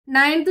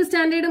9th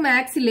standard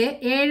മാത്സിലെ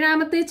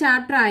 7ാമത്തെ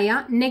ചാപ്റ്ററായ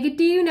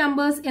negative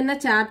numbers എന്ന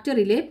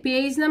ചാപ്റ്ററിലെ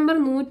page number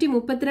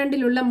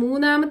 132ലുള്ള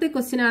 3ാമത്തെ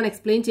question ആണ്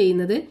explain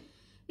ചെയ്യുന്നത്.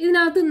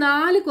 ഇതിനകത്ത്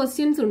 4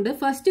 ക്വസ്റ്റ്യൻസ് ഉണ്ട്.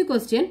 First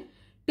question,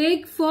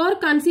 take 4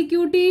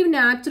 consecutive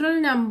natural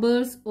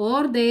numbers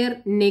or there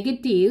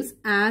negatives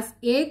as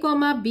a,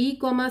 b,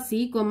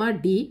 c,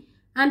 d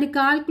and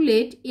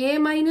calculate a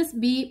minus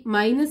b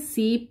minus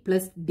c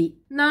plus d.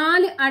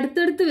 4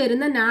 അടുത്തടുത്ത്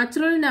വരുന്ന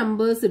natural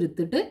numbers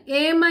എടുത്തിട്ട്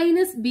a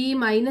minus b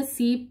minus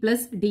c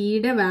plus d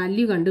യുടെ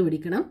value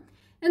കണ്ടുപിടിക്കണം.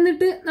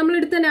 എന്നിട്ട് നമ്മൾ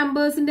എടുത്ത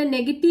നമ്പേഴ്സിന്റെ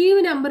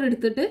negative number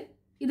എടുത്തിട്ട്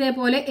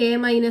ഇതേപോലെ a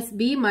minus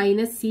b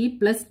minus c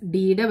plus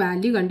d യുടെ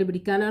വാല്യൂ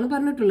കണ്ടുപിടിക്കാനാണ്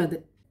പറഞ്ഞിട്ടുള്ളത്.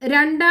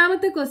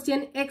 രണ്ടാമത്തെ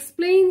question,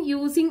 explain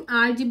using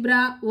algebra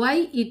why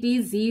it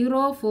is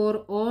 0 for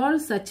all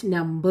such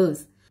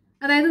numbers.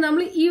 അതായത്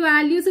നമ്മൾ ഈ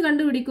വാല്യൂസ്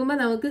കണ്ടുപിടിക്കുമ്പോൾ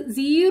നമുക്ക്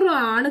 0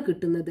 ആണ്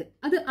കിട്ടുന്നത്.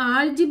 അത്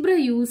ആൾജിബ്ര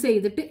യൂസ്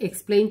ചെയ്തിട്ട്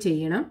എക്സ്പ്ലെയിൻ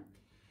ചെയ്യണം.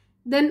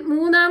 ദെൻ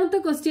മൂന്നാമത്തെ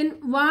question,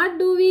 what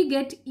do we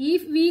get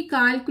if we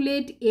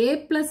calculate a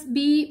plus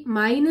B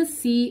minus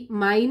C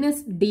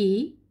minus D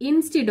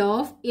instead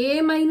of a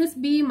minus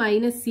B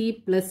minus C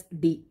plus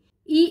D.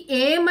 ഈ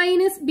a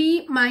minus B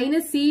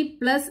minus C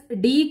plus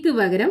ഡിക്ക്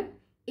പകരം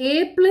a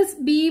plus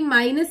B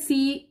minus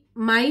C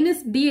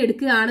minus D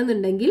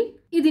എടുക്കുകയാണെന്നുണ്ടെങ്കിൽ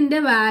ഇതിന്റെ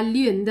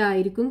value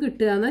എന്തായിരിക്കും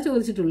കിട്ടുക എന്നാ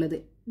ചോദിച്ചിട്ടുള്ളത്.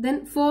 Then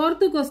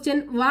fourth question,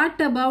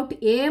 what about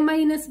a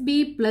minus B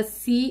plus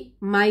C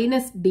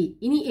minus D.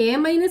 ഇനി a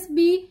minus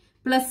B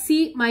plus C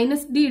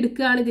minus D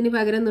എടുക്കുകയാണ് ഇതിന്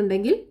പകരം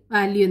എന്നുണ്ടെങ്കിൽ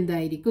വാല്യൂ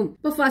എന്തായിരിക്കും?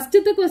 ഇപ്പൊ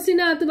ഫസ്റ്റത്തെ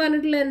ക്വസ്റ്റ്യനകത്ത്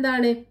പറഞ്ഞിട്ടുള്ളത്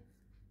എന്താണ്?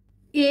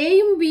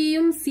 എയും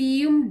ബിയും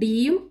സിയും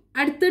ഡിയും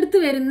അടുത്തടുത്ത്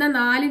വരുന്ന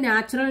 4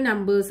 നാച്ചുറൽ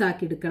നമ്പേഴ്സ്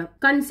ആക്കി എടുക്കണം.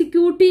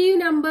 കൺസിക്യൂട്ടീവ്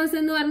നമ്പേഴ്സ്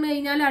എന്ന് പറഞ്ഞു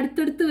കഴിഞ്ഞാൽ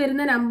അടുത്തടുത്ത്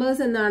വരുന്ന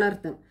നമ്പേഴ്സ് എന്നാണ്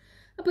അർത്ഥം.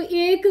 അപ്പൊ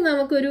എക്ക്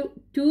നമുക്കൊരു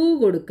 2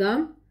 കൊടുക്കാം.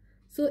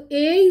 So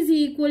a is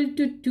equal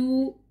to 2,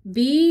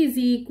 b is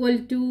equal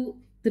to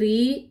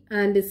 3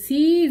 and c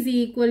is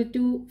equal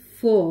to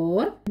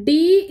 4, d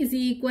is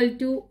equal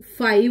to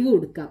 5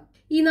 കൊടുക്കാം.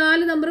 ഈ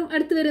 4 നമ്പറും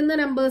അടുത്ത് വരുന്ന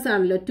നമ്പേഴ്സ്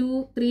ആണല്ലോ, 2,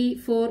 3,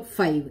 4,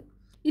 5.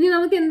 ഇനി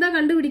നമുക്ക് എന്താ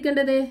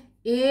കണ്ടുപിടിക്കേണ്ടത്?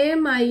 a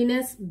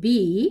minus B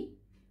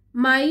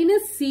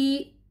minus C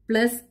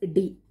plus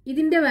D.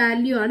 ഇതിന്റെ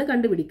വാല്യൂ ആണ്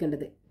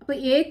കണ്ടുപിടിക്കേണ്ടത്. അപ്പൊ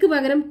എക്ക്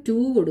പകരം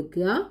 2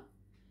 കൊടുക്കുക,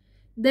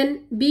 ദെൻ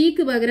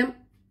ബിക്ക് പകരം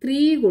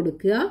 3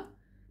 കൊടുക്കുക,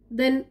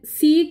 ദെൻ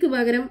സിക്ക്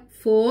പകരം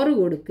 4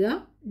 കൊടുക്കുക,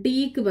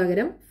 ഡിക്ക്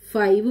പകരം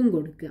 5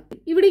 കൊടുക്കുക.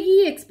 ഇവിടെ ഈ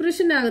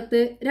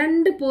എക്സ്പ്രഷനകത്ത്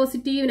 2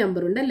 പോസിറ്റീവ്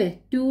നമ്പർ ഉണ്ട് അല്ലെ,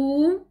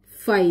 2ഉം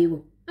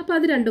 5ഉം. അപ്പൊ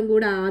അത് രണ്ടും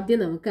കൂടെ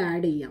ആദ്യം നമുക്ക്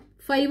ആഡ് ചെയ്യാം.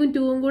 5ഉം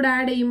 2ഉം കൂടെ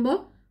ആഡ് ചെയ്യുമ്പോൾ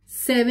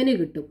 7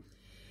 കിട്ടും.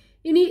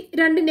 ഇനി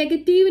 2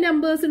 നെഗറ്റീവ്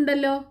നമ്പേഴ്സ്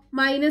ഉണ്ടല്ലോ,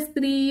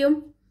 -3ഉം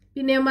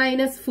പിന്നെ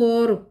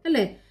 -4ഉം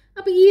അല്ലെ.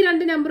 അപ്പൊ ഈ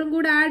 2 നമ്പറും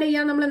കൂടെ ആഡ്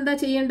ചെയ്യാൻ നമ്മൾ എന്താ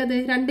ചെയ്യേണ്ടത്?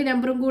 2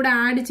 നമ്പറും കൂടെ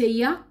ആഡ്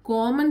ചെയ്യുക,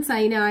 കോമൺ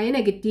സൈൻ ആയ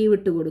നെഗറ്റീവ്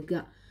ഇട്ട്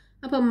കൊടുക്കുക.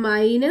 അപ്പൊ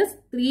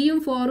 -3ഉം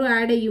 4ഉം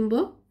ആഡ്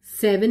ചെയ്യുമ്പോൾ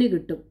 7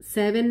 കിട്ടും.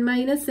 7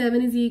 -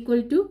 7 is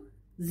equal to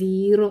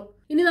 0.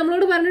 ഇനി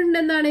നമ്മളോട് പറഞ്ഞിട്ടുണ്ട്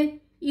എന്താണ്?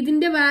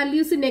 ഇതിന്റെ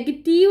വാല്യൂസ്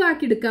നെഗറ്റീവ്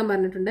ആക്കി എടുക്കാൻ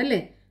പറഞ്ഞിട്ടുണ്ട് അല്ലെ.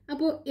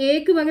 അപ്പോ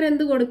എക്ക് പകരം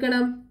എന്ത്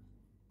കൊടുക്കണം?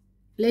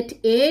 Let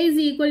a is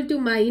equal to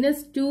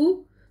 -2,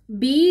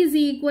 b is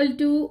equal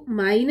to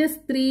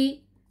 -3,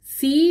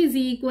 c is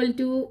equal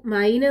to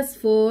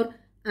 -4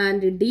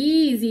 and d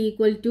is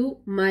equal to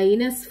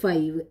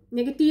 -5.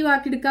 Negative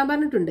ആക്കി എടുക്കാൻ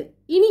പറഞ്ഞിട്ടുണ്ട്.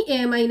 ഇനി a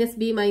minus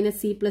B minus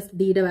C plus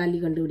ഡിയുടെ വാല്യൂ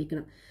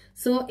കണ്ടുപിടിക്കണം.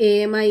 So a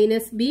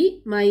minus B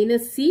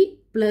minus C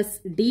plus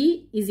D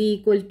is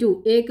equal to,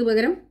 എക്ക്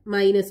പകരം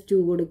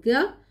 -2 കൊടുക്കുക,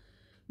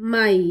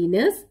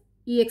 minus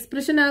ഈ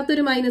എക്സ്പ്രഷനകത്ത്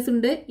ഒരു മൈനസ്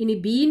ഉണ്ട്. ഇനി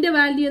ബിന്റെ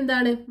വാല്യൂ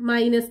എന്താണ്?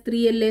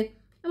 -3 അല്ലേ.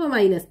 അപ്പൊ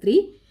 -3.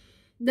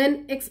 ദെൻ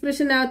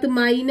എക്സ്പ്രഷനകത്ത്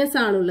മൈനസ്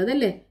ആണുള്ളത്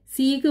അല്ലെ.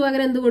 സിക്ക്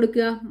പകരം എന്ത്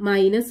കൊടുക്കുക?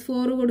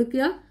 -4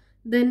 കൊടുക്കുക,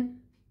 ദെൻ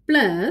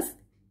പ്ലസ്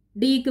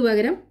ഡിക്ക്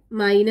പകരം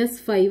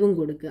 -5ഉം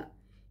കൊടുക്കുക.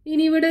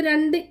 ഇനി ഇവിടെ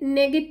 2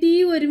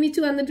 നെഗറ്റീവ് ഒരുമിച്ച്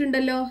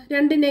വന്നിട്ടുണ്ടല്ലോ.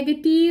 2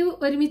 നെഗറ്റീവ്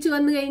ഒരുമിച്ച്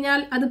വന്നു കഴിഞ്ഞാൽ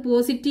അത്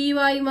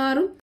പോസിറ്റീവായി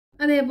മാറും.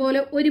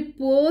 അതേപോലെ ഒരു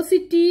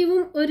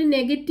പോസിറ്റീവും ഒരു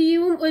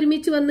നെഗറ്റീവും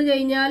ഒരുമിച്ച് വന്നു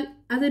കഴിഞ്ഞാൽ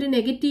അതൊരു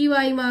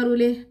നെഗറ്റീവായി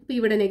മാറൂലേ. അപ്പൊ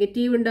ഇവിടെ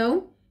നെഗറ്റീവ്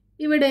ഉണ്ടാവും,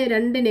 ഇവിടെ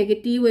 2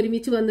 നെഗറ്റീവ്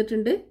ഒരുമിച്ച്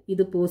വന്നിട്ടുണ്ട്,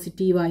 ഇത്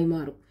പോസിറ്റീവായി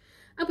മാറും.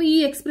 അപ്പൊ ഈ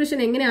എക്സ്പ്രഷൻ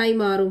എങ്ങനെ ആയി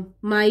മാറും?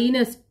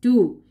 -2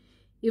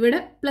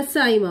 ഇവിടെ പ്ലസ്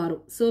ആയി മാറും.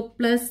 സോ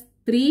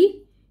 +3,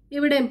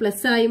 ഇവിടെ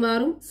പ്ലസ് ആയി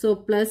മാറും. സോ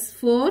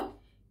 +4,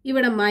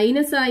 ഇവിടെ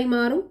മൈനസ് ആയി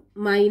മാറും,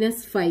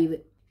 -5.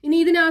 ഇനി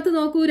ഇതിനകത്ത്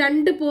നോക്കൂ,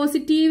 2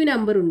 പോസിറ്റീവ്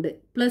നമ്പർ ഉണ്ട്,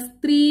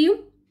 +3ഉം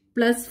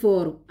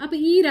 +4ഉം. അപ്പൊ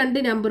ഈ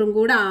 2 നമ്പറും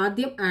കൂടെ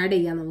ആദ്യം ആഡ്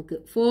ചെയ്യാം നമുക്ക്.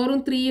 4ഉം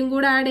 3ഉം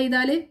കൂടെ ആഡ്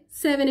ചെയ്താൽ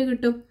 7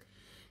 കിട്ടും.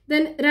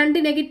 ദെൻ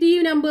 2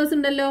 നെഗറ്റീവ് നമ്പേഴ്സ്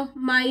ഉണ്ടല്ലോ,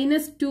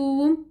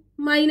 -2ഉം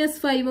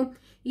 -5ഉം.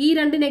 ഈ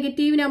 2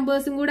 നെഗറ്റീവ്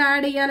നമ്പേഴ്സും കൂടെ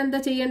ആഡ് ചെയ്യാൻ എന്താ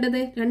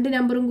ചെയ്യേണ്ടത്? 2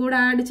 നമ്പറും കൂടെ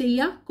ആഡ്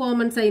ചെയ്യുക,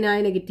 കോമൺ സൈൻ ആയ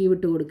നെഗറ്റീവ്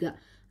ഇട്ട് കൊടുക്കുക.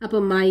 അപ്പൊ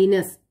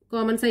മൈനസ്,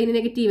 കോമൺ സൈൻ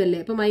നെഗറ്റീവ് അല്ലേ,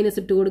 അപ്പൊ മൈനസ്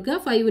ഇട്ട് കൊടുക്കുക.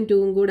 5ഉം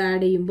 2ഉം കൂടെ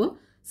ആഡ് ചെയ്യുമ്പോൾ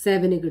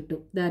 7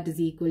 കിട്ടും. That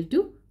is equal to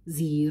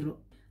 0.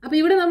 അപ്പൊ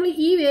ഇവിടെ നമ്മൾ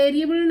ഈ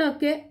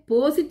വേരിയബിളിനൊക്കെ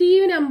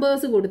പോസിറ്റീവ്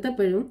നമ്പേഴ്സ്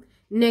കൊടുത്തപ്പോഴും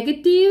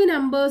നെഗറ്റീവ്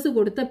നമ്പേഴ്സ്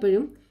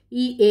കൊടുത്തപ്പോഴും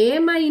ഈ a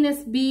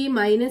minus B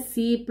minus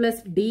C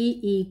plus D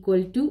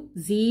equal to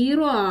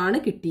 0 ആണ്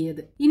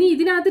കിട്ടിയത്. ഇനി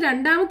ഇതിനകത്ത്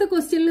രണ്ടാമത്തെ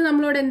ക്വസ്റ്റ്യനിൽ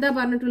നമ്മളോട് എന്താ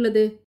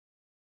പറഞ്ഞിട്ടുള്ളത്?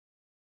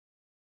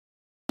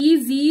 ഈ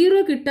 0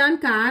 കിട്ടാൻ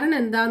കാരണം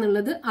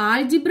എന്താന്നുള്ളത്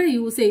ആൾജിബ്ര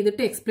യൂസ്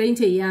ചെയ്തിട്ട് എക്സ്പ്ലെയിൻ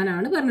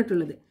ചെയ്യാനാണ്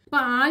പറഞ്ഞിട്ടുള്ളത്. അപ്പൊ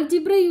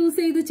ആൾജിബ്ര യൂസ്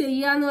ചെയ്ത്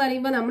ചെയ്യാന്ന്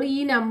പറയുമ്പോൾ നമ്മൾ ഈ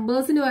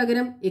നമ്പേഴ്സിന്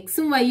പകരം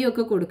എക്സും വൈയും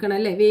ഒക്കെ കൊടുക്കണം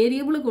അല്ലെ,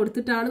 വേരിയബിൾ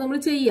കൊടുത്തിട്ടാണ് നമ്മൾ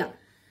ചെയ്യുക.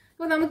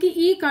 അപ്പൊ നമുക്ക്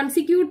ഈ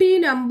കൺസിക്യൂട്ടീവ്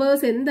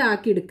നമ്പേഴ്സ്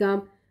എന്താക്കി എടുക്കാം?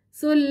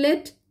 So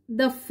let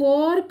the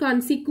 4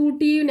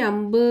 consecutive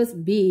numbers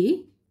be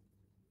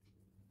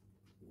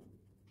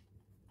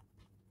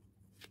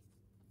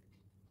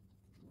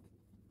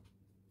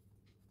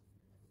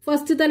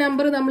ഫസ്റ്റത്തെ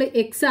നമ്പർ നമ്മൾ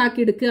എക്സ് ആക്കി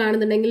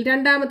എടുക്കുകയാണെന്നുണ്ടെങ്കിൽ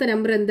രണ്ടാമത്തെ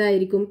നമ്പർ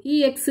എന്തായിരിക്കും? ഈ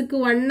എക്സ്ക്ക്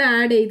 1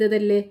 ആഡ്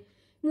ചെയ്തതല്ലേ.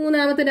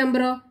 മൂന്നാമത്തെ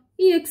നമ്പറോ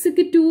ഈ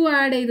എക്സ്ക്ക് 2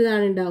 ആഡ്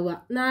ചെയ്തതാണ് ഉണ്ടാവുക.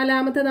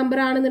 നാലാമത്തെ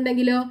നമ്പർ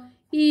ആണെന്നുണ്ടെങ്കിലോ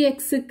ഈ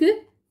എക്സ്ക്ക്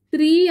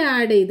 3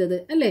 ആഡ് ചെയ്തത്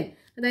അല്ലേ.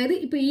 അതായത്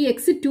ഇപ്പൊ ഈ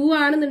എക്സ് 2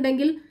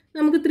 ആണെന്നുണ്ടെങ്കിൽ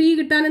നമുക്ക് 3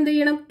 കിട്ടാൻ എന്ത്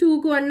ചെയ്യണം?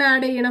 2ക്ക് 1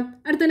 ആഡ് ചെയ്യണം.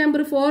 അടുത്ത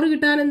നമ്പർ 4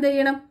 കിട്ടാൻ എന്ത്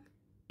ചെയ്യണം?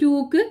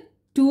 2ക്ക്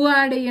 2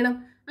 ആഡ് ചെയ്യണം.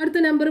 അടുത്ത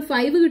നമ്പർ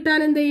 5 കിട്ടാൻ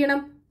എന്ത്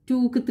ചെയ്യണം?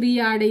 2ക്ക് 3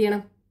 ആഡ്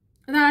ചെയ്യണം.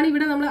 അതാണ്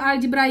ഇവിടെ നമ്മൾ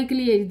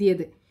ആൾജിബ്രായിക്കലി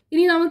എഴുതിയത്.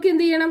 ഇനി നമുക്ക്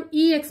എന്ത് ചെയ്യണം?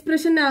 ഈ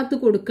എക്സ്പ്രഷനകത്ത്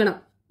കൊടുക്കണം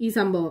ഈ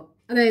സംഭവം.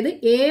 അതായത്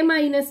a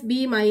minus B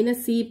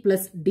minus C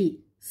plus D.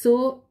 So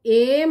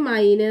a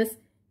minus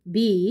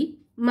B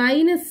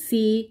minus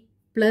C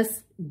plus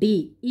D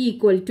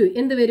equal to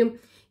എന്ത് വരും?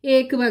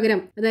 എക്ക് പകരം,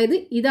 അതായത്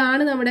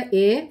ഇതാണ് നമ്മുടെ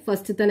എ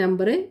ഫസ്റ്റത്തെ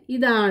നമ്പർ,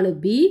 ഇതാണ്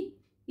ബി,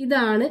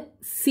 ഇതാണ്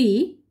സി,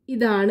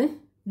 ഇതാണ്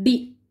ഡി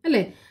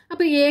അല്ലെ.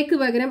 അപ്പൊ എക്ക്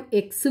പകരം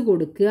എക്സ്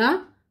കൊടുക്കുക,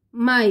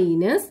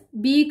 മൈനസ്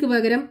ബിക്ക്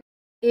പകരം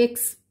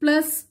എക്സ്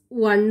പ്ലസ്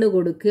 1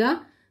 കൊടുക്കുക,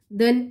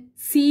 ദെൻ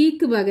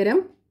സിക്ക് പകരം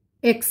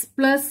എക്സ്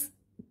പ്ലസ്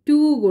 2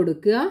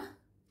 കൊടുക്കുക,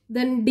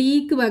 ദെൻ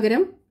ഡിക്ക്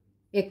പകരം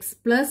എക്സ്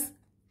പ്ലസ്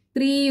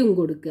 3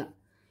 കൊടുക്കുക.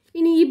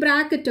 ഇനി ഈ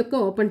ബ്രാക്കറ്റ് ഒക്കെ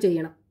ഓപ്പൺ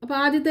ചെയ്യണം. അപ്പൊ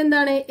ആദ്യത്തെ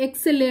എന്താണ്?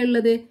 എക്സ് അല്ലേ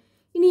ഉള്ളത്.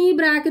 ഇനി ഈ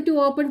ബ്രാക്കറ്റ്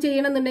ഓപ്പൺ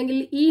ചെയ്യണമെന്നുണ്ടെങ്കിൽ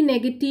ഈ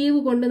നെഗറ്റീവ്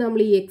കൊണ്ട് നമ്മൾ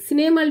ഈ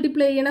എക്സിനെ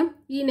മൾട്ടിപ്ലൈ ചെയ്യണം,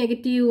 ഈ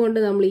നെഗറ്റീവ് കൊണ്ട്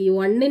നമ്മൾ ഈ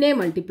 1നെ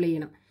മൾട്ടിപ്ലൈ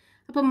ചെയ്യണം.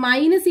 അപ്പം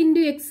minus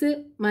into X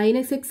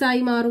minus X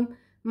ആയി മാറും,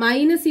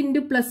 മൈനസ്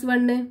ഇൻറ്റു പ്ലസ്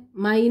 1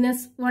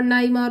 മൈനസ് 1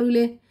 ആയി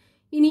മാറൂലേ.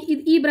 ഇനി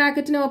ഈ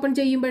ബ്രാക്കറ്റിനെ ഓപ്പൺ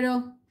ചെയ്യുമ്പോഴോ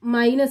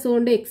മൈനസ്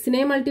കൊണ്ട്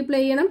എക്സിനെ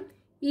മൾട്ടിപ്ലൈ ചെയ്യണം,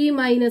 ഈ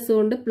മൈനസ്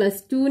കൊണ്ട്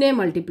പ്ലസ് 2നെ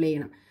മൾട്ടിപ്ലൈ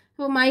ചെയ്യണം.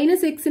 അപ്പോൾ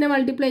മൈനസ് എക്സിനെ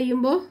മൾട്ടിപ്ലൈ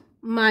ചെയ്യുമ്പോൾ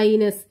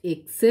മൈനസ്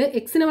എക്സ്,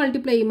 എക്സിനെ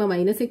മൾട്ടിപ്ലൈ ചെയ്യുമ്പോൾ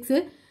minus X,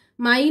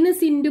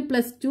 minus into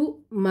plus 2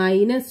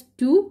 minus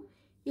 2.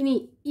 ഇനി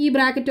ഈ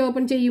ബ്രാക്കറ്റ്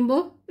ഓപ്പൺ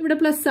ചെയ്യുമ്പോൾ ഇവിടെ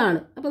പ്ലസ് ആണ്,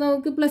 അപ്പോൾ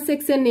നമുക്ക് പ്ലസ്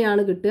എക്സ്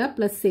തന്നെയാണ് കിട്ടുക.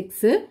 പ്ലസ്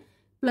എക്സ്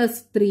പ്ലസ്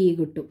 3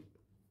 കിട്ടും.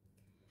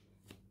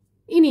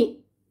 ഇനി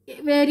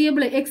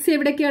വേരിയബിൾ എക്സ്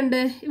എവിടെയൊക്കെയുണ്ട്?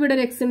 ഇവിടെ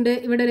ഒരു എക്സ് ഉണ്ട്,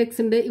 ഇവിടെ ഒരു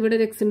എക്സ് ഉണ്ട്, ഇവിടെ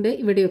ഒരു എക്സ് ഉണ്ട്,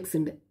 ഇവിടെ എക്സ്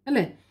ഉണ്ട്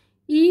അല്ലേ.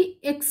 ഈ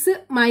എക്സ്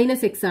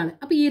മൈനസ് എക്സ് ആണ്.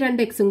 അപ്പോൾ ഈ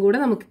 2 എക്സും കൂടെ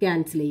നമുക്ക്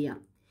ക്യാൻസൽ ചെയ്യാം.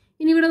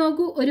 ഇനി ഇവിടെ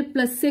നോക്കൂ, ഒരു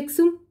പ്ലസ്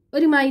എക്സും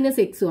ഒരു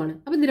മൈനസ് എക്സും ആണ്.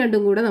 അപ്പോൾ ഇത്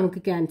രണ്ടും കൂടെ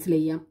നമുക്ക് ക്യാൻസൽ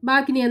ചെയ്യാം.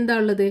 ബാക്കി ഇനി എന്താ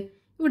ഉള്ളത്?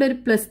 ഇവിടെ ഒരു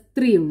പ്ലസ്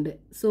 3 ഉണ്ട്.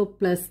 So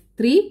plus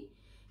 3.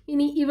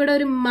 ഇനി ഇവിടെ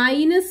ഒരു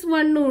മൈനസ്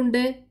 1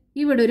 ഉണ്ട്,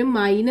 ഇവിടെ ഒരു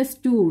മൈനസ്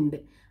 2 ഉണ്ട്.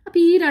 അപ്പൊ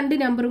ഈ 2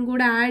 നമ്പറും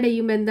കൂടെ ആഡ്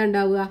ചെയ്യുമ്പോൾ എന്താ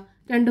ഉണ്ടാവുക?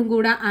 രണ്ടും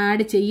കൂടെ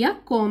ആഡ് ചെയ്യുക,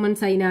 കോമൺ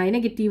സൈൻ ആയ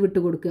നെഗറ്റീവ് ഇട്ട്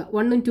കൊടുക്കുക.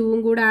 1ഉം 2ഉം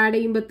കൂടെ ആഡ്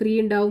ചെയ്യുമ്പോൾ 3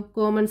 ഉണ്ടാവും,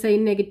 കോമൺ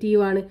സൈൻ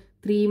നെഗറ്റീവ് ആണ്.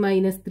 3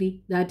 minus 3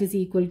 that is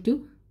equal to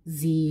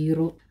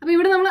 0. അപ്പൊ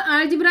ഇവിടെ നമ്മൾ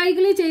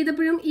ആൾജിബ്രായിക്കലി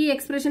ചെയ്തപ്പോഴും ഈ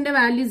എക്സ്പ്രഷന്റെ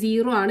വാല്യൂ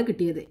 0 ആണ്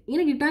കിട്ടിയത്.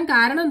 ഇങ്ങനെ കിട്ടാൻ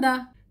കാരണം എന്താ?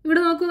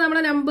 ഇവിടെ നോക്കൂ,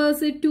 നമ്മുടെ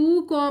നമ്പേഴ്സ് 2,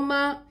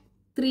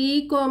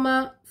 3,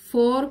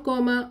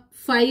 4,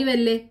 5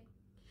 അല്ലേ.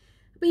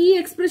 അപ്പൊ ഈ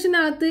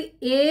എക്സ്പ്രഷനകത്ത്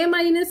a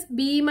minus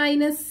B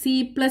minus C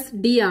plus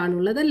D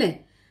ആണുള്ളത് അല്ലേ.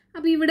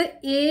 അപ്പൊ ഇവിടെ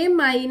a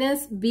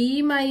minus B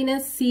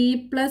minus C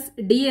plus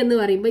D എന്ന്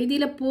പറയുമ്പോൾ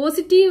ഇതിലെ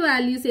പോസിറ്റീവ്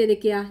വാല്യൂസ്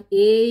ഏതൊക്കെയാ?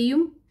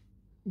 എയും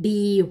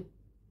ഡിയും.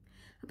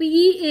 അപ്പൊ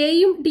ഈ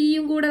എയും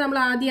ഡിയും കൂടെ നമ്മൾ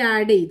ആദ്യം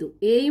ആഡ് ചെയ്തു.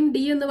 എയും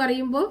ഡി എന്ന്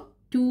പറയുമ്പോൾ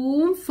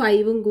 2ഉം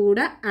 5ഉം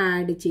കൂടെ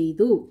ആഡ്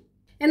ചെയ്തു.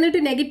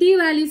 എന്നിട്ട് നെഗറ്റീവ്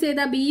വാല്യൂസ്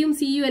ഏതാ? ബിയും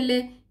സിയും അല്ലേ.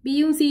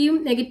 ബിയും സിയും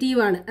നെഗറ്റീവ്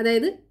ആണ്,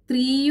 അതായത്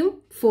 3ഉം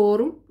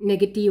 4ഉം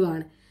നെഗറ്റീവ്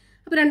ആണ്.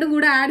 അപ്പൊ രണ്ടും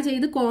കൂടെ ആഡ്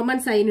ചെയ്ത് കോമൺ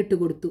സൈൻ ഇട്ട്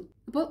കൊടുത്തു.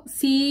 അപ്പോൾ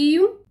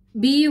സിയും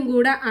ബിയും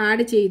കൂടെ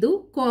ആഡ് ചെയ്തു,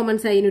 കോമൺ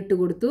സൈൻ ഇട്ട്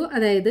കൊടുത്തു.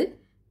 അതായത്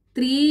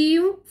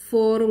 3ഉം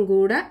 4ഉം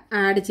കൂടെ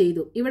ആഡ്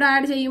ചെയ്തു. ഇവിടെ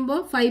ആഡ് ചെയ്യുമ്പോൾ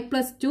 5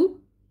 പ്ലസ് 2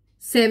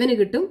 7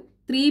 കിട്ടും.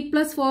 3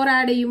 പ്ലസ് 4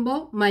 ആഡ് ചെയ്യുമ്പോൾ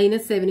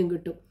മൈനസ് 7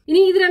 കിട്ടും.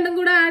 ഇനി ഇത് രണ്ടും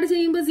കൂടെ ആഡ്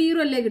ചെയ്യുമ്പോൾ 0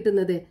 അല്ലേ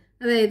കിട്ടുന്നത്.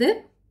 അതായത്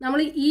നമ്മൾ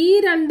ഈ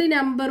 2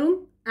 നമ്പറും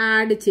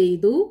ആഡ്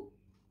ചെയ്തു,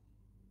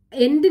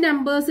 എൻഡ്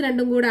നമ്പേഴ്സ്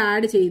രണ്ടും കൂടെ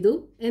ആഡ് ചെയ്തു,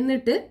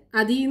 എന്നിട്ട്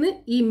അതിൽ നിന്ന്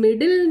ഈ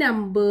മിഡിൽ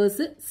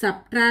നമ്പേഴ്സ്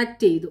സബ്ട്രാക്ട്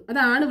ചെയ്തു.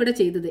 അതാണ് ഇവിടെ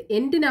ചെയ്തത്.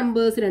 എൻഡ്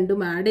നമ്പേഴ്സ്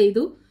രണ്ടും ആഡ്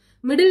ചെയ്തു,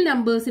 മിഡിൽ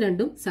നമ്പേഴ്സ്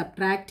രണ്ടും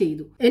സബ്ട്രാക്ട്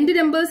ചെയ്തു. എൻഡ്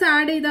നമ്പേഴ്സ്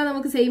ആഡ് ചെയ്താൽ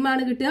നമുക്ക് സെയിം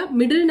ആണ് കിട്ടുക,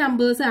 മിഡിൽ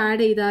നമ്പേഴ്സ്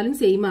ആഡ് ചെയ്താലും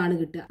സെയിം ആണ്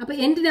കിട്ടുക. അപ്പൊ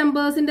എൻഡ്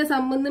നമ്പേഴ്സിന്റെ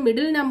സമ്മിന്ന്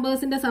മിഡിൽ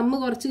നമ്പേഴ്സിന്റെ സമ്മ്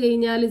കുറച്ച്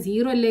കഴിഞ്ഞാൽ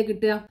 0 അല്ലേ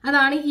കിട്ടുക.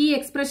 അതാണ് ഈ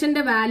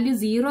എക്സ്പ്രഷന്റെ വാല്യൂ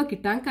 0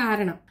 കിട്ടാൻ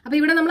കാരണം. അപ്പൊ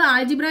ഇവിടെ നമ്മൾ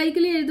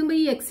ആൾജിബ്രായിക്കലി എഴുതുമ്പോൾ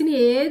ഈ എക്സിന്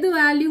ഏത്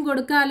വാല്യൂ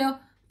കൊടുക്കാലോ.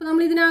 അപ്പൊ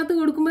നമ്മൾ ഇതിനകത്ത്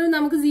കൊടുക്കുമ്പോൾ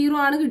നമുക്ക് 0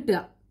 ആണ് കിട്ടുക.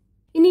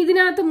 ഇനി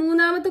ഇതിനകത്ത്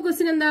മൂന്നാമത്തെ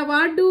ക്വസ്റ്റ്യൻ എന്താ?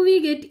 What do we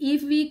get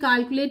if we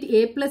calculate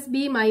A plus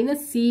B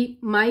minus C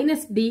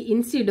minus D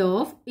instead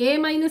of A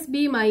minus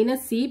B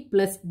minus C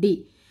plus D.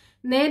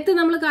 നേരത്തെ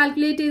നമ്മൾ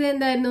കാൽക്കുലേറ്റ് ചെയ്ത്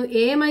എന്തായിരുന്നു?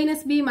 A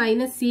minus B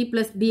minus C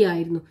plus D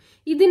ആയിരുന്നു.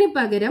 ഇതിന്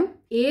പകരം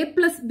A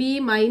plus B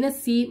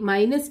minus C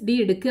minus D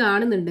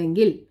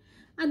എടുക്കുകയാണെന്നുണ്ടെങ്കിൽ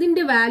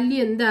അതിന്റെ value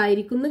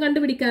എന്തായിരിക്കും എന്ന്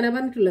കണ്ടുപിടിക്കാനാണ്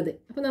പറഞ്ഞിട്ടുള്ളത്.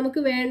 അപ്പൊ നമുക്ക്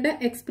വേണ്ട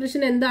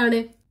എക്സ്പ്രഷൻ എന്താണ്?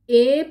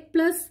 A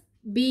plus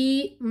B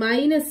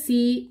minus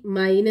C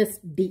minus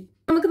D.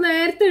 നമുക്ക്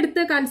നേരത്തെ എടുത്ത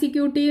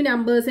കൺസിക്യൂട്ടീവ്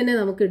നമ്പേഴ്സിനെ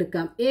നമുക്ക്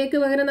എടുക്കാം. എക്ക്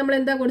പകരം നമ്മൾ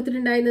എന്താ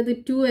കൊടുത്തിട്ടുണ്ടായിരുന്നത്?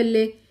 2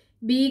 അല്ലേ.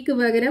 ബിക്ക്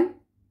പകരം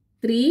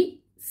 3,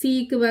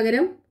 സിക്ക്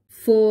പകരം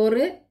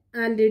 4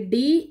 ആൻഡ്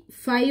ഡി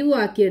 5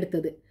 ആക്കി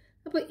എടുത്തത്.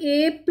 അപ്പൊ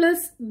A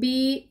plus B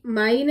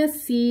minus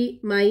C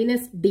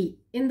minus D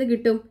എന്ത്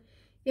കിട്ടും?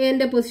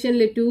 എന്റെ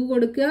പൊസിഷനിൽ 2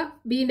 കൊടുക്കുക,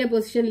 ബിന്റെ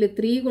പൊസിഷനിൽ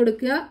 3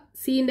 കൊടുക്കുക,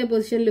 സിന്റെ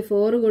പൊസിഷനിൽ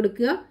 4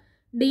 കൊടുക്കുക,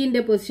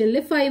 ഡിന്റെ പൊസിഷനിൽ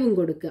 5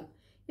 കൊടുക്കുക.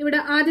 ഇവിടെ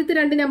ആദ്യത്തെ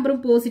 2 നമ്പറും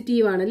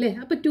പോസിറ്റീവ് ആണല്ലേ.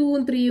 അപ്പൊ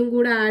 2ഉം 3ഉം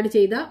കൂടെ ആഡ്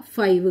ചെയ്താൽ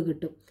 5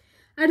 കിട്ടും.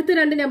 അടുത്ത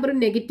 2 നമ്പറും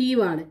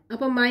നെഗറ്റീവ് ആണ്.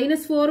 അപ്പൊ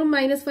 -4ഉം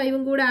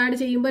 -5ഉം കൂടെ ആഡ്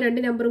ചെയ്യുമ്പോൾ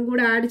 2 നമ്പറും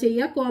കൂടെ ആഡ്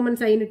ചെയ്യുക, കോമൺ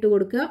സൈൻ ഇട്ട്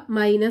കൊടുക്കുക,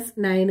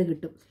 -9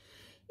 കിട്ടും.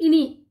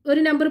 ഇനി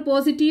ഒരു നമ്പർ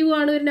പോസിറ്റീവ്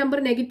ആണ്, ഒരു നമ്പർ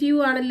നെഗറ്റീവ്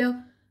ആണല്ലോ.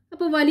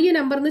 അപ്പൊ വലിയ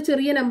നമ്പറിന്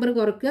ചെറിയ നമ്പർ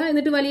കുറക്കുക,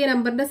 എന്നിട്ട് വലിയ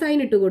നമ്പറിന്റെ സൈൻ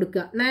ഇട്ട്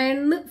കൊടുക്കുക.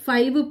 9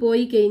 5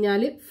 പോയി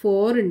കഴിഞ്ഞാൽ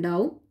 4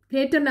 ഉണ്ടാവും.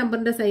 ഗ്രേറ്റർ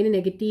നമ്പറിന്റെ സൈൻ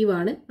നെഗറ്റീവ്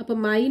ആണ്. അപ്പൊ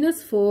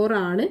 -4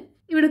 ആണ്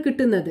ഇവിടെ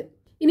കിട്ടുന്നത്.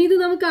 ഇനി ഇത്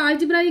നമുക്ക്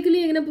ആൾജിബ്രായിക്കലി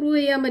എങ്ങനെ പ്രൂവ്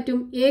ചെയ്യാൻ പറ്റും?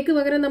 എക്ക്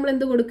പകരം നമ്മൾ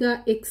എന്ത് കൊടുക്കുക?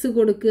 എക്സ്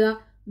കൊടുക്കുക.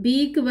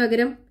 ബിക്ക്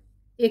പകരം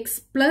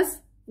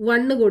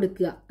x+1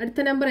 കൊടുക്കുക.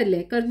 അടുത്ത നമ്പർ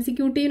അല്ലേ,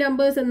 കൺസിക്യൂട്ടീവ്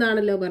നമ്പേഴ്സ്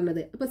എന്നാണല്ലോ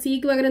പറഞ്ഞത്. അപ്പൊ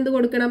സിക്ക് പകരം എന്ത്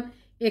കൊടുക്കണം?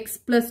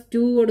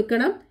 x+2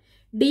 കൊടുക്കണം.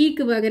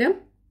 ഡിക്ക് പകരം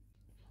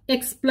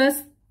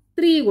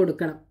x+3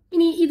 കൊടുക്കണം.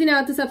 ഇനി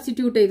ഇതിനകത്ത്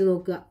സബ്സ്റ്റിറ്റ്യൂട്ട് ചെയ്ത്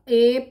നോക്കുക.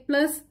 A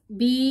plus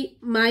B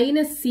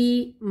minus C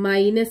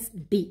minus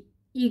D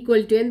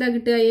equal to എന്താ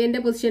കിട്ടുക? എന്റെ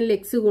പൊസിഷനിൽ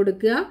എക്സ്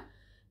കൊടുക്കുക,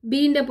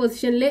 ബിന്റെ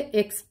പൊസിഷനിൽ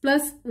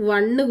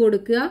x+1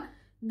 കൊടുക്കുക,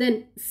 ദെൻ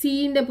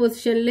സിന്റെ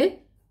പൊസിഷനിൽ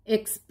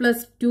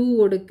x+2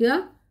 കൊടുക്കുക,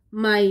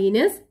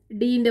 മൈനസ്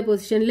ഡിന്റെ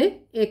പൊസിഷനിൽ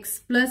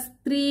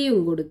x+3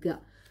 കൊടുക്കുക.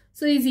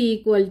 So is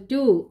equal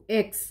to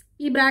X.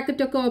 ഈ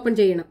ബ്രാക്കറ്റ് ഒക്കെ ഓപ്പൺ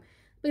ചെയ്യണം.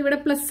 അപ്പൊ ഇവിടെ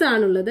പ്ലസ്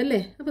ആണുള്ളത് അല്ലേ.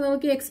 അപ്പൊ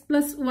നമുക്ക്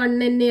x+1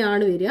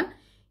 തന്നെയാണ് വരിക.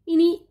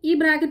 ഇനി ഈ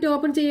ബ്രാക്കറ്റ്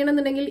ഓപ്പൺ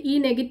ചെയ്യണമെന്നുണ്ടെങ്കിൽ ഈ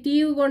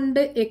നെഗറ്റീവ്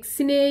കൊണ്ട്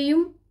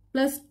എക്സിനെയും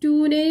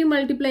 +2നെയും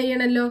മൾട്ടിപ്ലൈ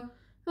ചെയ്യണമല്ലോ.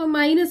 അപ്പൊ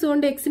മൈനസ്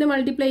കൊണ്ട് എക്സിനെ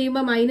മൾട്ടിപ്ലൈ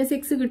ചെയ്യുമ്പോൾ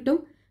 -x കിട്ടും,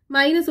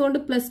 മൈനസ് കൊണ്ട്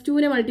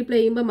 +2നെ മൾട്ടിപ്ലൈ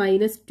ചെയ്യുമ്പോൾ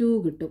 -2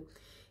 കിട്ടും.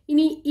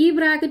 ഇനി ഈ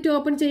ബ്രാക്കറ്റ്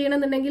ഓപ്പൺ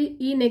ചെയ്യണമെന്നുണ്ടെങ്കിൽ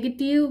ഈ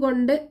നെഗറ്റീവ്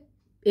കൊണ്ട്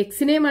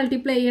എക്സിനെ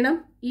മൾട്ടിപ്ലൈ ചെയ്യണം,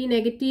 ഈ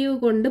നെഗറ്റീവ്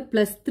കൊണ്ട്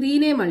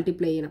 +3നെ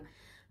മൾട്ടിപ്ലൈ ചെയ്യണം.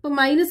 അപ്പൊ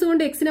മൈനസ്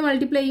കൊണ്ട് എക്സിനെ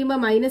മൾട്ടിപ്ലൈ ചെയ്യുമ്പോൾ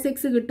 -x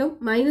കിട്ടും,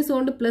 മൈനസ്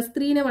കൊണ്ട്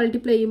 +3നെ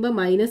മൾട്ടിപ്ലൈ ചെയ്യുമ്പോൾ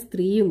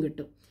 -3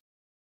 കിട്ടും.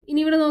 ഇനി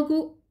ഇവിടെ നോക്കൂ,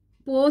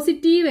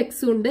 പോസിറ്റീവ്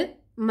എക്സ് ഉണ്ട്,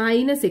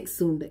 -x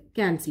ഉണ്ട്,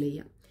 ക്യാൻസൽ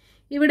ചെയ്യാം.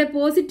 ഇവിടെ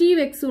പോസിറ്റീവ്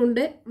എക്സ്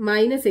ഉണ്ട്,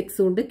 -x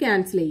ഉണ്ട്,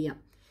 ക്യാൻസൽ ചെയ്യാം.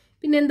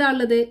 പിന്നെ എന്താ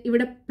ഉള്ളത്?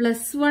 ഇവിടെ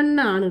 +1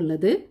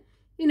 ആണുള്ളത്.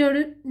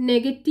 ഇതിനോട്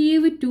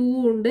 -2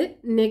 ഉണ്ട്,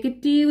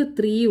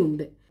 -3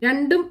 ഉണ്ട്.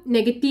 രണ്ടും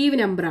നെഗറ്റീവ്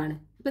നമ്പറാണ്.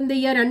 അപ്പൊ എന്ത്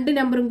ചെയ്യുക? 2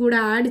 നമ്പറും കൂടെ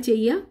ആഡ്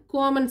ചെയ്യുക,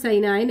 കോമൺ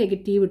സൈനായ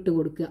നെഗറ്റീവ് ഇട്ട്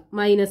കൊടുക്കുക,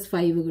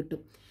 -5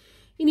 കിട്ടും.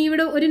 ഇനി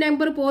ഇവിടെ ഒരു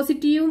നമ്പർ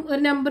പോസിറ്റീവും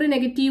ഒരു നമ്പർ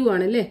നെഗറ്റീവും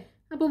ആണല്ലേ.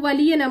 അപ്പൊ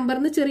വലിയ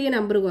നമ്പറിന് ചെറിയ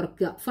നമ്പർ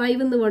കുറക്കുക.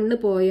 5ന്ന് 1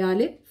 പോയാൽ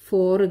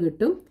 4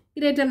 കിട്ടും.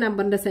 ഗ്രേറ്റർ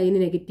നമ്പറിന്റെ സൈൻ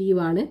നെഗറ്റീവ്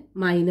ആണ്,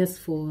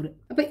 -4.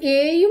 അപ്പൊ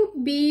എയും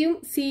ബിയും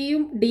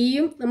സിയും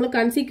ഡിയും നമ്മൾ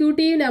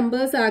കൺസിക്യൂട്ടീവ്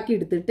നമ്പേഴ്സ് ആക്കി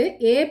എടുത്തിട്ട്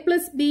A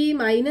plus B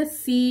minus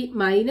C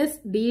minus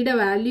ഡിയുടെ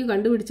വാല്യൂ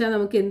കണ്ടുപിടിച്ചാൽ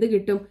നമുക്ക് എന്ത്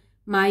കിട്ടും?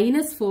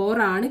 -4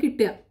 ആണ്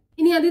കിട്ടുക.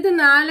 ഇനി അതിന്റെ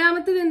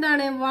നാലാമത്തത്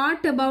എന്താണ്?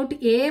 What about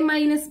A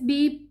minus B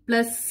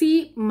plus C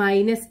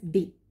minus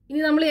D. ഇനി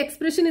നമ്മൾ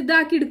എക്സ്പ്രഷൻ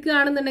ഇതാക്കി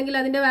എടുക്കുകയാണെന്നുണ്ടെങ്കിൽ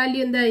അതിന്റെ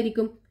വാല്യൂ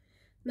എന്തായിരിക്കും?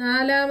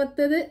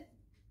 നാലാമത്തത്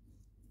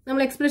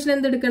നമ്മൾ expression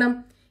എന്തെടുക്കണം?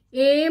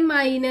 A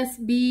minus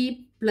B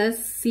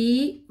plus C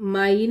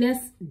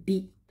minus D.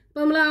 അപ്പൊ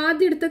നമ്മൾ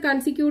ആദ്യം എടുത്ത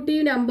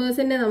കൺസിക്യൂട്ടീവ് നമ്പേഴ്സ്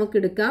തന്നെ നമുക്ക്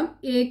എടുക്കാം.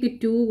 എക്ക്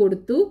 2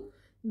 കൊടുത്തു,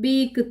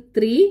 ബിക്ക്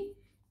 3,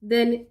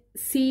 ദെൻ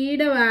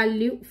സിയുടെ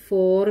വാല്യൂ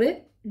 4,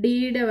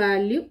 ഡിയുടെ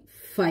വാല്യൂ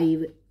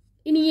 5.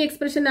 ഇനി ഈ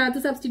എക്സ്പ്രഷനകത്ത്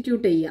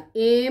സബ്സ്റ്റിറ്റ്യൂട്ട് ചെയ്യുക.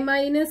 A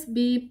minus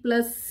B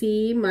plus C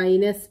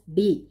minus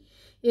D.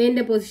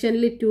 എന്റെ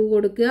പൊസിഷനിൽ 2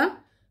 കൊടുക്കുക,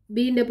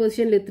 ബിന്റെ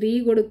പൊസിഷനിൽ 3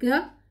 കൊടുക്കുക,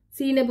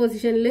 സിന്റെ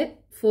പൊസിഷനിൽ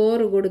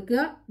 4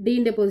 കൊടുക്കുക,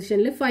 ഡിന്റെ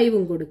പൊസിഷനിൽ 5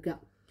 കൊടുക്കുക.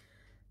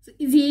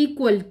 ഇസ്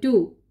ഈക്വൽ ടു,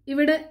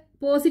 ഇവിടെ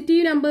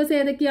പോസിറ്റീവ് നമ്പേഴ്സ്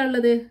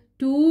ഏതൊക്കെയാണുള്ളത്?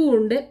 2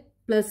 ഉണ്ട്,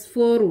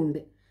 +4 ഉണ്ട്.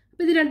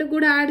 അപ്പൊ ഇത് രണ്ടും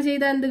കൂടെ ആഡ്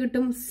ചെയ്താൽ എന്ത്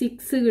കിട്ടും?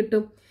 6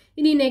 കിട്ടും.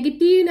 ഇനി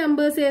നെഗറ്റീവ്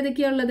നമ്പേഴ്സ്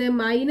ഏതൊക്കെയാണുള്ളത്?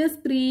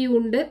 -3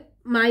 ഉണ്ട്,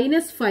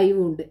 -5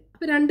 ഉണ്ട്.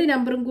 അപ്പൊ 2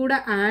 നമ്പറും കൂടെ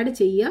ആഡ്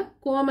ചെയ്യുക,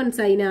 കോമൺ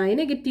സൈനായ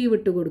നെഗറ്റീവ്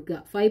ഇട്ട് കൊടുക്കുക.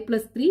 5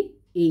 + 3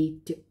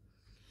 8.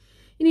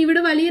 ഇനി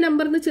ഇവിടെ വലിയ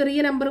നമ്പറിന് ചെറിയ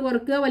നമ്പർ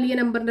കുറക്കുക, വലിയ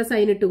നമ്പറിന്റെ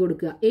സൈൻ ഇട്ട്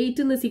കൊടുക്കുക.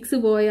 8ന്ന് 6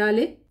 പോയാൽ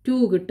 2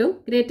 കിട്ടും.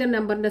 ഗ്രേറ്റർ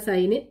നമ്പറിന്റെ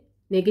സൈന്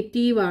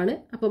നെഗറ്റീവ് ആണ്.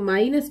 അപ്പൊ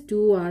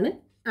 -2 ആണ്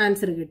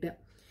ആൻസർ കിട്ടുക.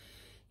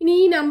 ഇനി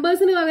ഈ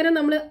നമ്പേഴ്സിന് പകരം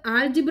നമ്മൾ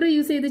ആൾജിബ്ര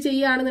യൂസ് ചെയ്ത്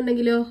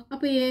ചെയ്യുകയാണെന്നുണ്ടെങ്കിലോ,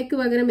 അപ്പൊ എക്ക്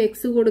പകരം x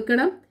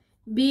കൊടുക്കണം,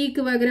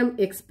 ബിക്ക് പകരം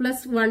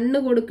x+1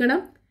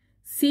 കൊടുക്കണം,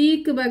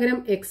 സിക്ക് പകരം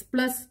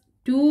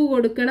x+2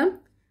 കൊടുക്കണം,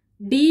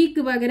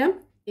 ഡിക്ക് പകരം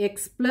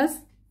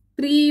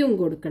x+3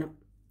 കൊടുക്കണം.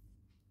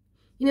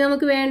 ഇനി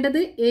നമുക്ക് വേണ്ടത്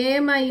A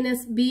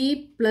minus B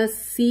plus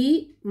C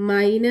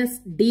minus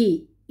D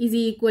is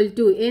equal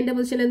to, എന്റെ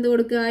പൊസിഷൻ എന്ത്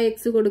കൊടുക്കുക?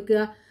 എക്സ്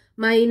കൊടുക്കുക,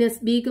 മൈനസ്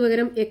ബിക്ക്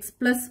പകരം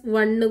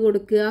x+1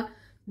 കൊടുക്കുക,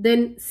 ദെൻ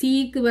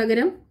സിക്ക്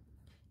പകരം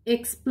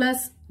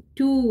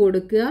x+2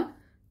 കൊടുക്കുക,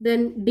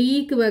 ദെൻ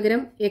ഡിക്ക്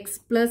പകരം എക്സ്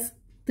പ്ലസ്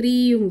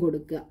 3യും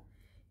കൊടുക്കുക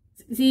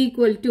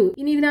ഈക്വൽ ടു.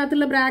 ഇനി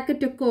ഇതിനകത്തുള്ള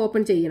ബ്രാക്കറ്റ് ഒക്കെ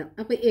ഓപ്പൺ ചെയ്യണം.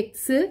 അപ്പൊ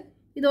എക്സ്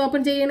ഇത്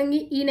ഓപ്പൺ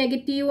ചെയ്യണമെങ്കിൽ ഈ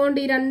നെഗറ്റീവ് കൊണ്ട്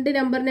ഈ 2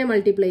 നമ്പറിനെ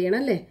മൾട്ടിപ്ലൈ ചെയ്യണം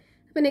അല്ലേ.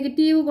 അപ്പൊ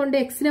നെഗറ്റീവ് കൊണ്ട്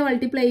എക്സിനെ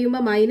മൾട്ടിപ്ലൈ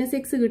ചെയ്യുമ്പോൾ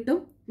 -x കിട്ടും.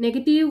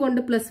 നെഗറ്റീവ് കൊണ്ട്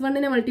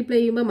 +1നെ മൾട്ടിപ്ലൈ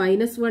ചെയ്യുമ്പോൾ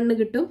 -1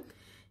 കിട്ടും.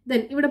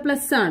 ദെൻ ഇവിടെ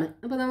പ്ലസ് ആണ്.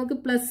 അപ്പൊ നമുക്ക്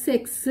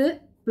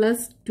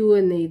 +x+2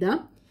 എന്ന് എഴുതാം.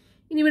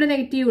 ഇനി ഇവിടെ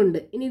നെഗറ്റീവ് ഉണ്ട്.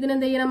 ഇനി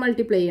ഇതിനെന്ത് ചെയ്യണം?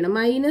 മൾട്ടിപ്ലൈ ചെയ്യണം.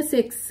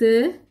 -x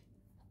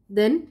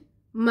then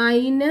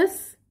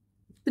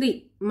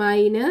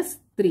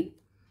 -3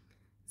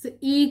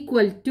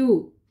 equal to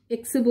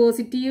X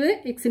positive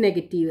X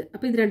negative.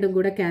 അപ്പൊ ഇത് രണ്ടും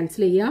കൂടെ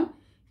ക്യാൻസൽ ചെയ്യാം.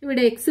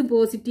 ഇവിടെ എക്സ്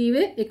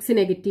പോസിറ്റീവ് എക്സ്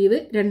നെഗറ്റീവ്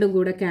രണ്ടും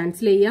കൂടെ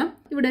ക്യാൻസൽ ചെയ്യാം.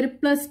 ഇവിടെ ഒരു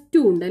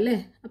 +2 ഉണ്ട് അല്ലേ.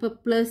 അപ്പൊ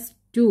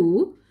 +2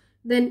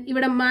 ദെൻ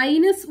ഇവിടെ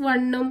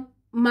 -1ഉം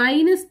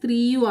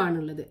 -3യും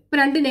ആണുള്ളത്. ഇപ്പൊ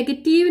 2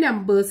 നെഗറ്റീവ്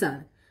നമ്പേഴ്സ്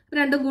ആണ്.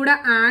 രണ്ടും കൂടെ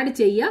ആഡ്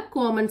ചെയ്യുക.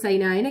 കോമൺ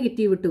സൈൻ ആയ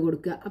നെഗറ്റീവ് ഇട്ട്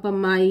കൊടുക്കുക. അപ്പൊ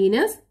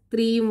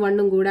 -3യും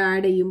 1ഉം കൂടെ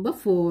ആഡ് ചെയ്യുമ്പോൾ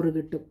 4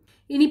 കിട്ടും.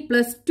 ഇനി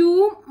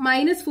 +2ഉം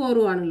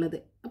 -4ഉം ആണുള്ളത്.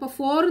 അപ്പൊ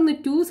 4ന്ന്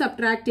 2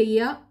 സബ്ട്രാക്ട്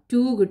ചെയ്യുക,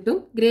 2 കിട്ടും.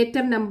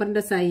 ഗ്രേറ്റർ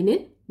നമ്പറിന്റെ സൈന്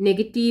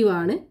നെഗറ്റീവ്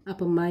ആണ്.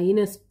 അപ്പൊ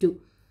 -2.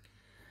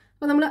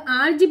 അപ്പൊ നമ്മൾ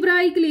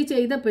ആൾജിബ്രായിക്കലി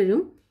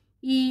ചെയ്തപ്പോഴും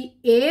ഈ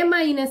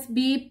a-b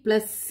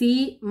 + c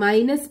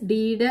 -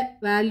 dയുടെ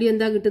വാല്യൂ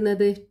എന്താ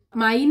കിട്ടുന്നത്?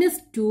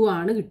 -2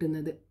 ആണ്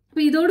കിട്ടുന്നത്.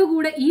 അപ്പൊ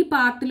ഇതോടുകൂടെ ഈ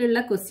പാർട്ടിലുള്ള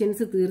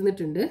ക്വസ്റ്റ്യൻസ്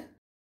തീർന്നിട്ടുണ്ട്.